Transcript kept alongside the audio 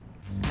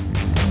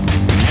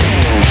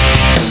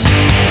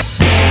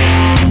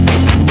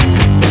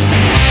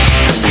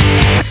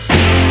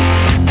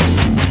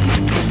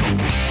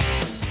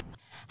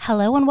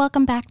and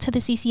welcome back to the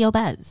CCO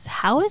Buzz.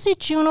 How is it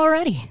June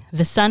already?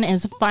 The sun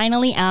is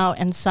finally out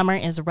and summer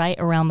is right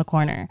around the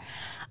corner.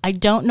 I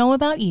don't know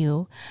about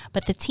you,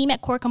 but the team at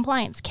Core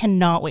Compliance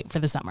cannot wait for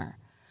the summer.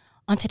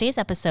 On today's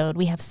episode,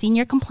 we have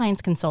Senior Compliance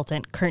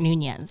Consultant Kurt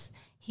Nuñez.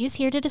 He's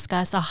here to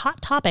discuss a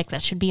hot topic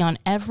that should be on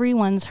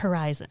everyone's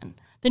horizon,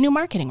 the new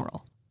marketing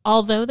rule.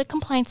 Although the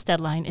compliance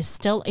deadline is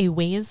still a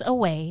ways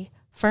away,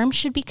 firms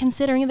should be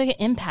considering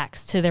the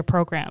impacts to their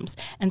programs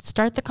and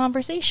start the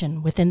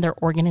conversation within their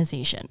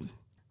organization.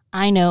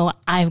 I know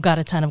I've got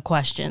a ton of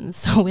questions,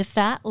 so with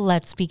that,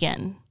 let's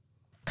begin.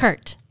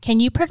 Kurt,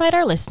 can you provide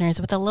our listeners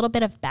with a little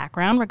bit of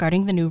background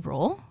regarding the new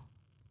rule?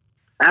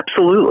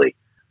 Absolutely.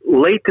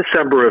 Late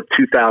December of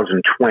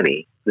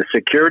 2020, the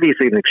Securities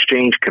and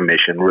Exchange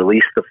Commission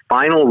released the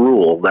final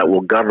rule that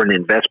will govern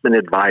investment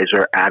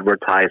advisor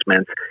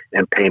advertisements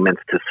and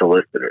payments to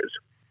solicitors.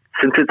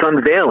 Since its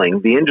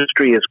unveiling, the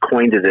industry has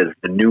coined it as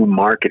the new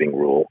marketing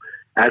rule,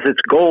 as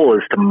its goal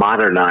is to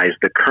modernize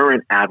the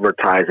current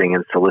advertising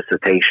and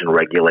solicitation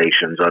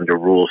regulations under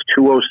Rules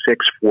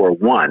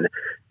 20641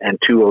 and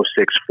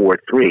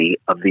 20643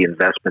 of the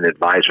Investment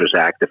Advisors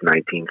Act of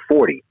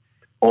 1940.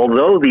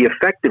 Although the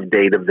effective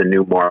date of the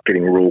new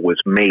marketing rule was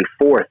May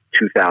 4th,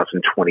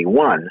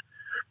 2021,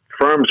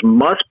 firms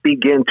must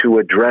begin to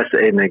address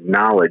and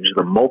acknowledge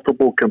the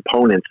multiple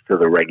components to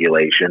the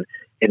regulation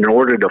in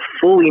order to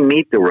fully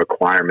meet the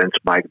requirements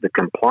by the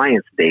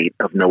compliance date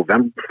of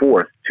November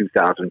 4th,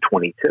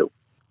 2022.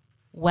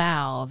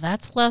 Wow,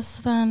 that's less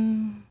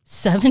than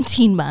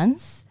 17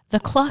 months? The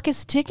clock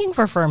is ticking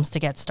for firms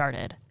to get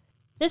started.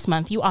 This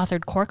month, you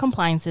authored Core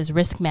Compliance's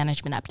Risk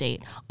Management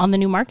Update on the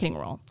new marketing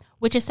rule,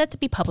 which is set to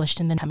be published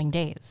in the coming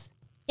days.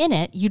 In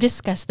it, you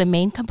discuss the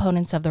main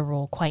components of the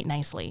rule quite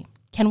nicely.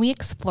 Can we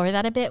explore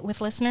that a bit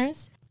with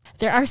listeners?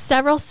 There are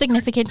several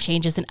significant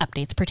changes and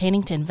updates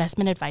pertaining to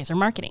investment advisor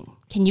marketing.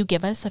 Can you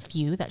give us a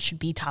few that should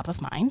be top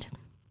of mind?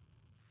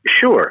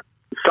 Sure.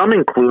 Some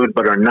include,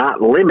 but are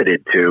not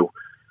limited to,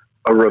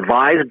 a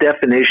revised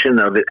definition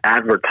of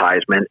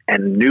advertisement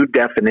and new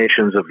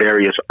definitions of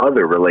various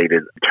other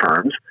related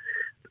terms,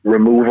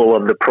 removal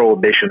of the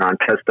prohibition on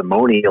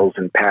testimonials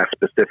and past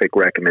specific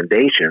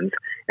recommendations,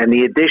 and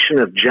the addition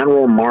of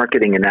general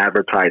marketing and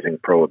advertising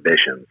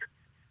prohibitions.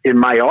 In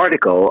my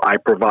article, I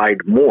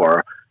provide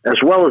more, as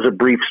well as a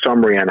brief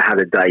summary on how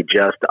to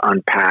digest,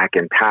 unpack,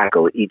 and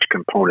tackle each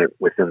component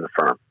within the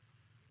firm.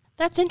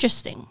 That's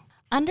interesting.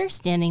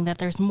 Understanding that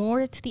there's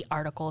more to the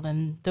article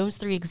than those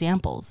three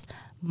examples,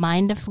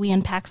 mind if we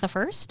unpack the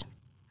first?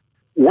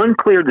 One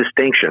clear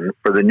distinction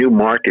for the new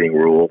marketing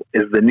rule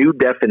is the new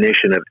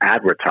definition of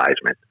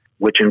advertisement,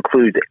 which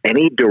includes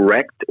any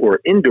direct or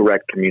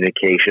indirect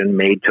communication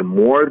made to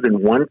more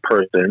than one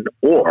person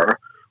or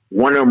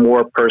one or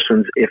more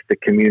persons if the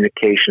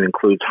communication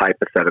includes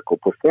hypothetical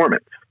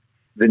performance.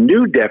 The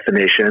new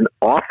definition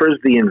offers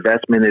the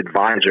investment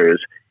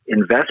advisors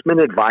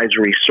investment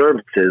advisory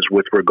services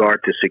with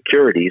regard to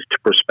securities to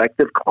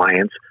prospective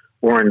clients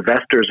or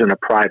investors in a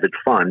private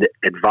fund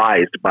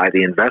advised by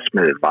the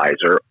investment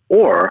advisor,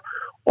 or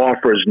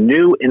offers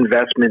new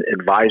investment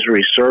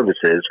advisory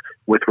services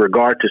with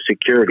regard to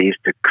securities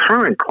to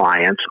current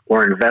clients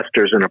or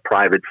investors in a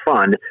private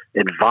fund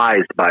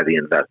advised by the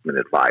investment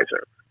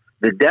advisor.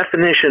 The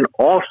definition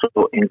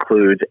also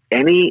includes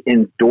any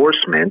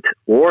endorsement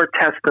or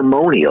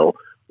testimonial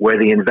where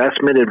the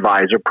investment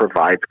advisor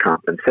provides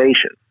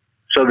compensation.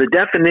 So the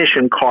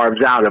definition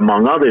carves out,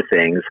 among other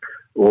things,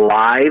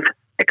 live,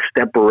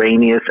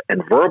 extemporaneous,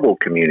 and verbal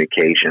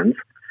communications,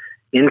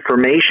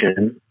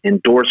 information,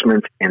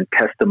 endorsements, and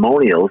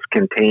testimonials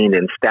contained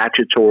in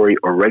statutory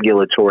or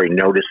regulatory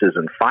notices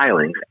and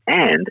filings,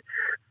 and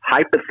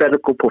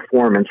hypothetical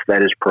performance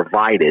that is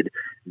provided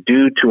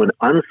due to an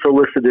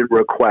unsolicited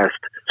request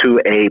to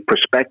a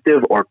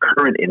prospective or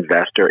current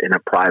investor in a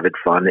private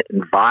fund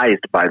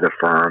advised by the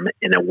firm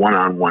in a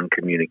one-on-one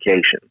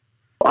communication.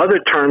 Other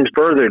terms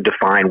further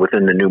defined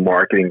within the new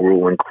marketing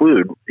rule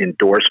include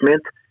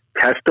endorsement,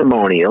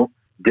 testimonial,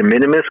 de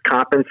minimis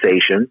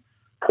compensation,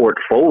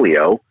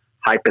 portfolio,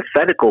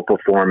 hypothetical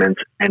performance,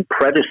 and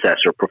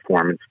predecessor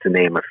performance, to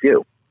name a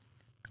few.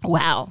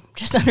 Wow,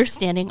 just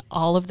understanding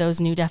all of those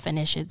new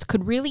definitions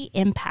could really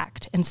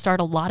impact and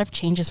start a lot of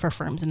changes for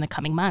firms in the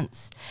coming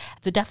months.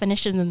 The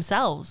definitions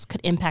themselves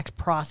could impact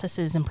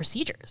processes and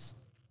procedures.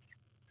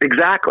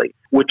 Exactly,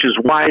 which is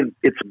why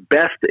it's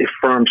best if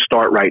firms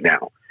start right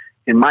now.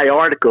 In my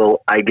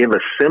article, I give a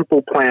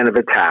simple plan of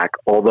attack,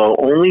 although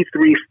only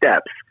 3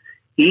 steps.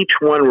 Each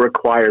one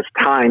requires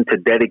time to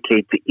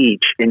dedicate to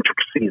each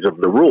intricacies of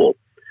the rule.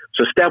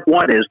 So step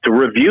 1 is to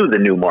review the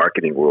new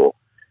marketing rule.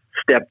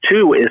 Step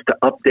 2 is to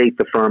update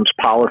the firm's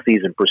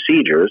policies and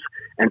procedures.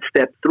 And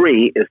step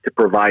 3 is to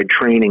provide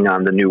training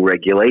on the new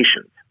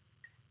regulations.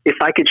 If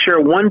I could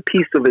share one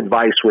piece of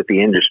advice with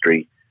the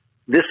industry,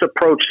 this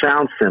approach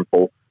sounds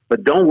simple,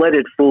 but don't let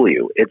it fool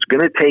you. It's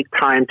going to take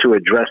time to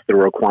address the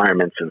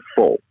requirements in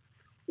full.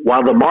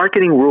 While the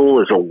marketing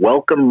rule is a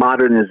welcome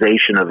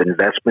modernization of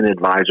investment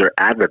advisor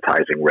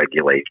advertising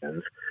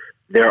regulations,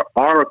 There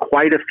are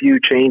quite a few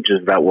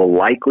changes that will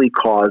likely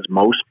cause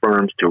most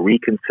firms to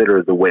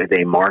reconsider the way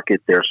they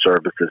market their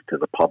services to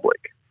the public.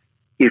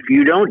 If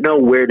you don't know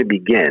where to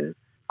begin,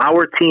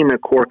 our team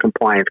at Core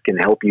Compliance can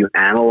help you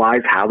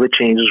analyze how the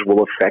changes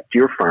will affect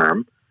your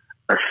firm,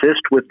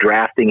 assist with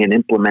drafting and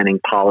implementing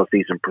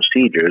policies and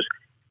procedures,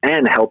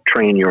 and help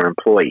train your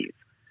employees.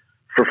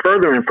 For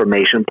further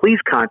information, please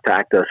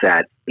contact us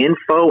at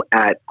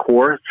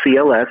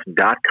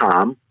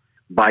info@corecls.com,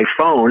 by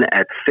phone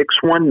at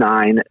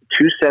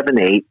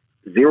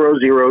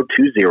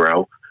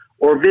 619-278-0020,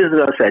 or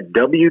visit us at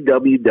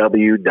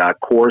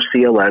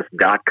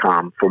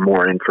www.corecls.com for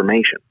more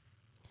information.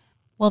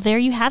 Well, there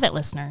you have it,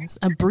 listeners.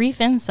 A brief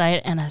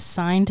insight and a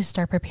sign to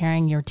start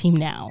preparing your team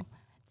now.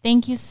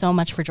 Thank you so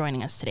much for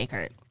joining us today,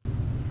 Kurt.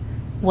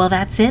 Well,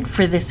 that's it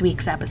for this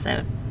week's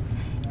episode.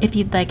 If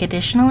you'd like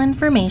additional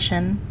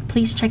information,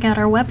 please check out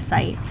our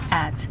website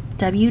at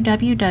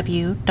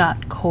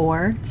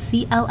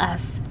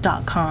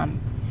www.corecls.com.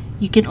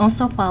 You can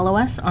also follow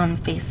us on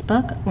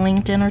Facebook,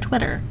 LinkedIn, or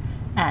Twitter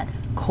at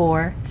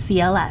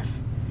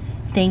CoreCLS.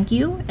 Thank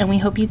you, and we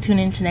hope you tune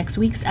in to next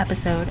week's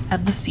episode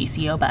of the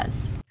CCO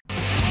Buzz.